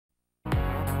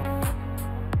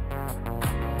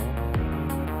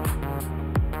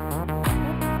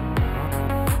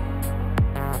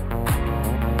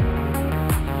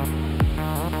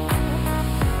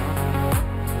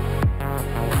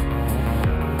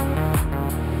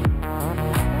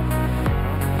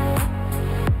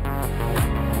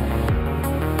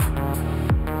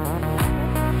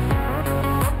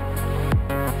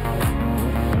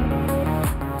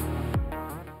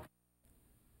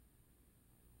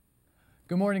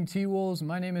Good morning, T-Wolves.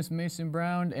 My name is Mason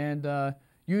Brown, and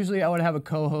usually I would have a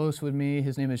co-host with me.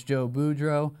 His name is Joe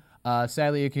Boudreau.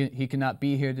 Sadly, he cannot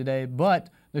be here today, but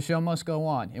the show must go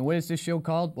on. And what is this show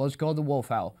called? Well, it's called the Wolf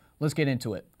Howl. Let's get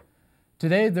into it.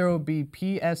 Today, there will be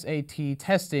PSAT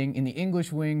testing in the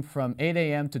English wing from 8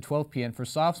 a.m. to 12 p.m. for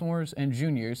sophomores and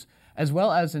juniors, as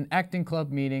well as an acting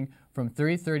club meeting from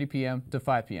 3:30 p.m. to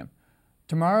 5 p.m.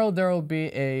 Tomorrow, there will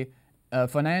be a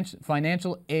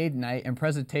financial aid night and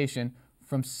presentation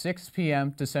from 6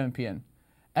 p.m. to 7 p.m.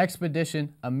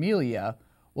 Expedition Amelia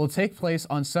will take place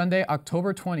on Sunday,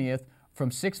 October 20th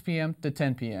from 6 p.m. to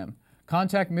 10 p.m.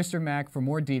 Contact Mr. Mack for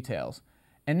more details.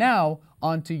 And now,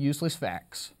 on to useless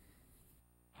facts.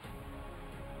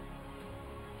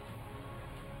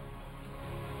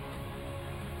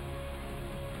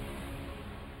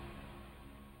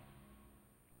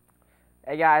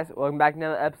 Hey guys, welcome back to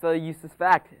another episode of Useless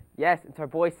Fact. Yes, it's our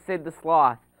boy Sid the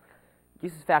Sloth.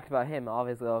 Useless fact about him, all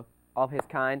of his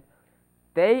kind.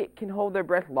 They can hold their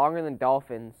breath longer than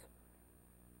dolphins.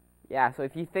 Yeah, so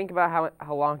if you think about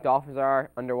how long dolphins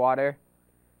are underwater,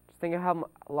 just think of how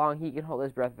long he can hold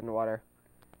his breath underwater.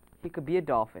 He could be a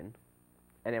dolphin.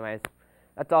 Anyways,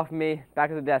 that's all from me. Back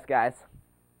to the desk, guys.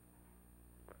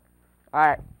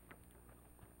 Alright.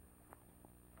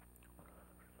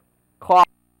 Clock.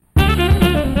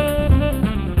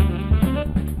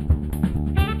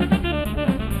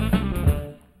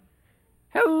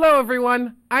 Hello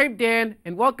everyone, I'm Dan,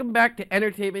 and welcome back to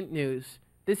Entertainment News.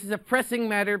 This is a pressing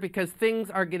matter because things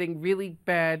are getting really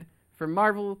bad for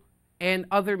Marvel, and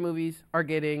other movies are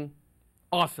getting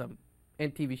awesome,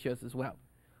 and TV shows as well.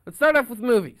 Let's start off with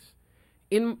movies.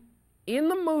 In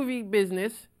the movie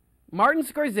business, Martin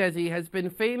Scorsese has been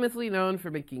famously known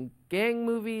for making gang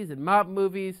movies and mob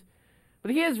movies,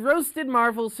 but he has roasted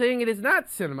Marvel, saying it is not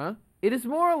cinema, it is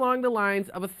more along the lines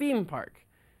of a theme park.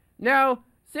 Now,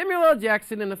 Samuel L.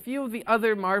 Jackson and a few of the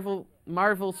other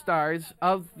Marvel stars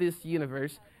of this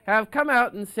universe have come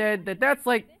out and said that that's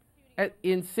like,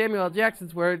 in Samuel L.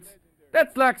 Jackson's words,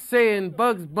 that's like saying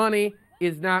Bugs Bunny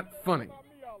is not funny.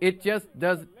 It just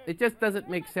doesn't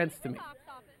make sense to me.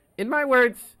 In my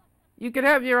words, you can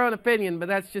have your own opinion, but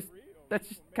that's just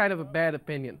kind of a bad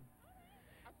opinion.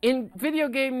 In video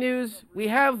game news, we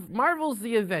have Marvel's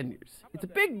The Avengers. It's a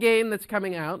big game that's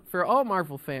coming out for all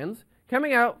Marvel fans,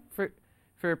 coming out for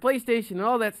PlayStation and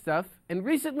all that stuff, and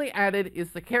recently added is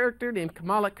the character named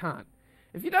Kamala Khan.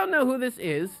 If you don't know who this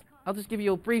is, I'll just give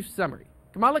you a brief summary.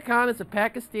 Kamala Khan is a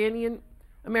Pakistani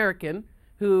American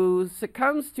who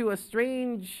succumbs to a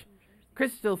strange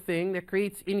crystal thing that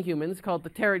creates Inhumans called the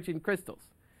Terrigen crystals.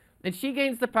 And she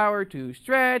gains the power to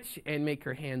stretch and make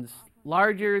her hands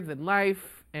larger than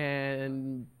life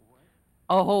and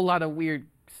a whole lot of weird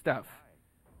stuff.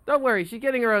 Don't worry, she's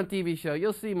getting her own TV show.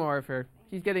 You'll see more of her.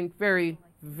 She's getting very,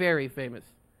 very famous.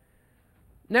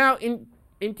 Now, in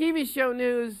TV show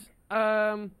news,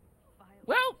 well,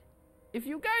 if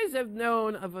you guys have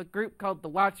known of a group called The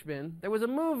Watchmen, there was a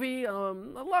movie a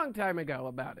long time ago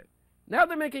about it. Now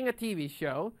they're making a TV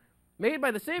show made by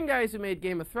the same guys who made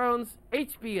Game of Thrones,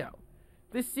 HBO.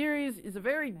 This series is a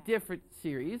very different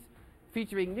series,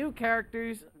 featuring new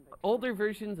characters, older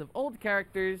versions of old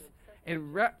characters,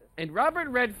 and Robert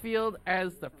Redfield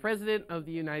as the President of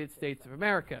the United States of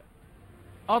America.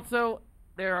 Also,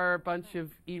 there are a bunch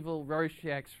of evil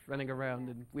Rorschachs running around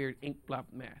in weird ink blot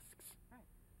masks.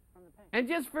 And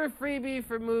just for a freebie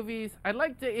for movies, I'd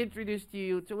like to introduce to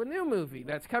you to a new movie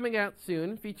that's coming out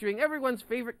soon, featuring everyone's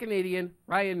favorite Canadian,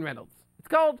 Ryan Reynolds. It's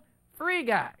called Free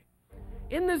Guy.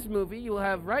 In this movie, you will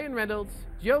have Ryan Reynolds,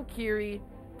 Joe Keery,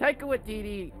 Taika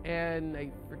Waititi, and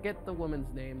I forget the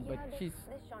woman's name, but she's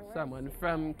someone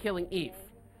from Killing Eve.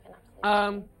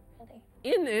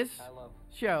 In this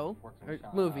show, or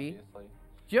movie,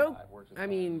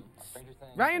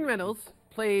 Ryan Reynolds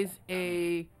plays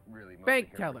a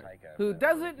bank teller who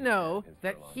doesn't know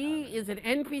that he is an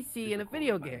NPC in a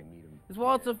video game. This will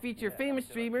also feature famous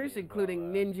streamers,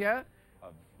 including Ninja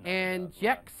and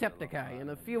Jacksepticeye and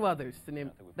a few others to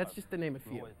name. That's just to name a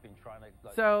few.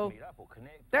 So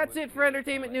that's it for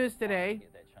entertainment news today.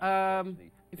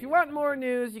 If you want more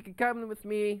news, you can come with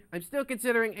me. I'm still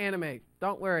considering anime.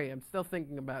 Don't worry, I'm still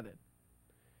thinking about it.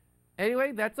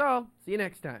 Anyway, that's all. See you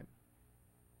next time.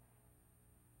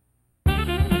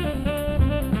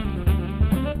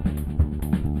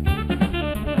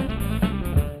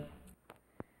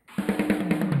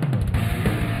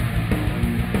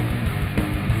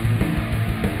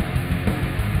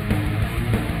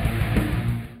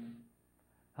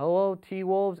 Hello,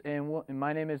 T-Wolves, and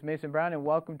my name is Mason Brown, and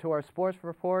welcome to our sports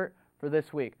report for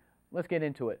this week. Let's get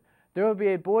into it. There will be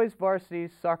a boys varsity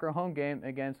soccer home game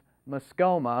against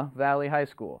Mascoma Valley High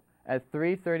School. at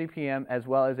 3:30 p.m., as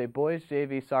well as a boys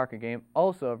JV soccer game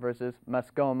also versus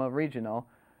Mascoma Regional,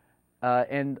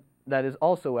 and that is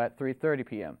also at 3:30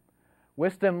 p.m.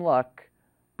 Wish them luck,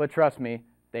 but trust me,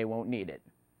 they won't need it.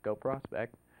 Go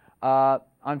Prospect.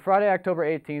 On Friday, October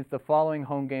 18th, the following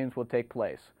home games will take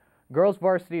place. Girls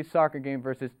varsity soccer game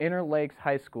versus Inner Lakes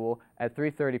High School at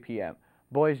 3:30 p.m.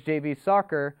 Boys JV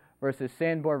soccer versus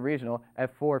Sanborn Regional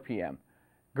at 4 p.m.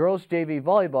 Girls JV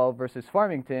volleyball versus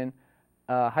Farmington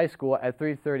High School at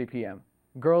 3:30 p.m.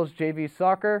 Girls JV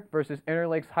soccer versus Inner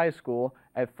Lakes High School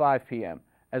at 5 p.m.,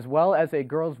 as well as a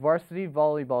girls varsity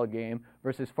volleyball game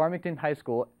versus Farmington High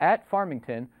School at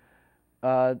Farmington.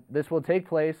 This will take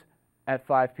place at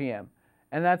 5 p.m.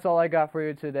 And that's all I got for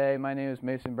you today. My name is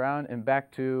Mason Brown, and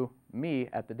back to me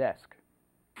at the desk.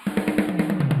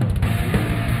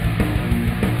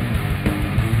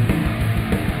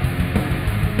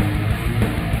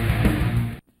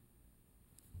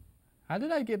 How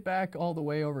did I get back all the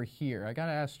way over here? I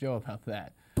gotta ask Joe about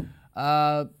that.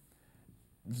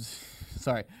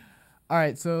 Sorry. All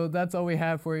right, so that's all we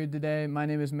have for you today. My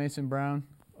name is Mason Brown.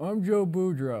 I'm Joe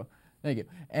Boudreau. Thank you.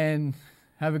 And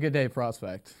have a good day,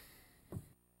 Prospect.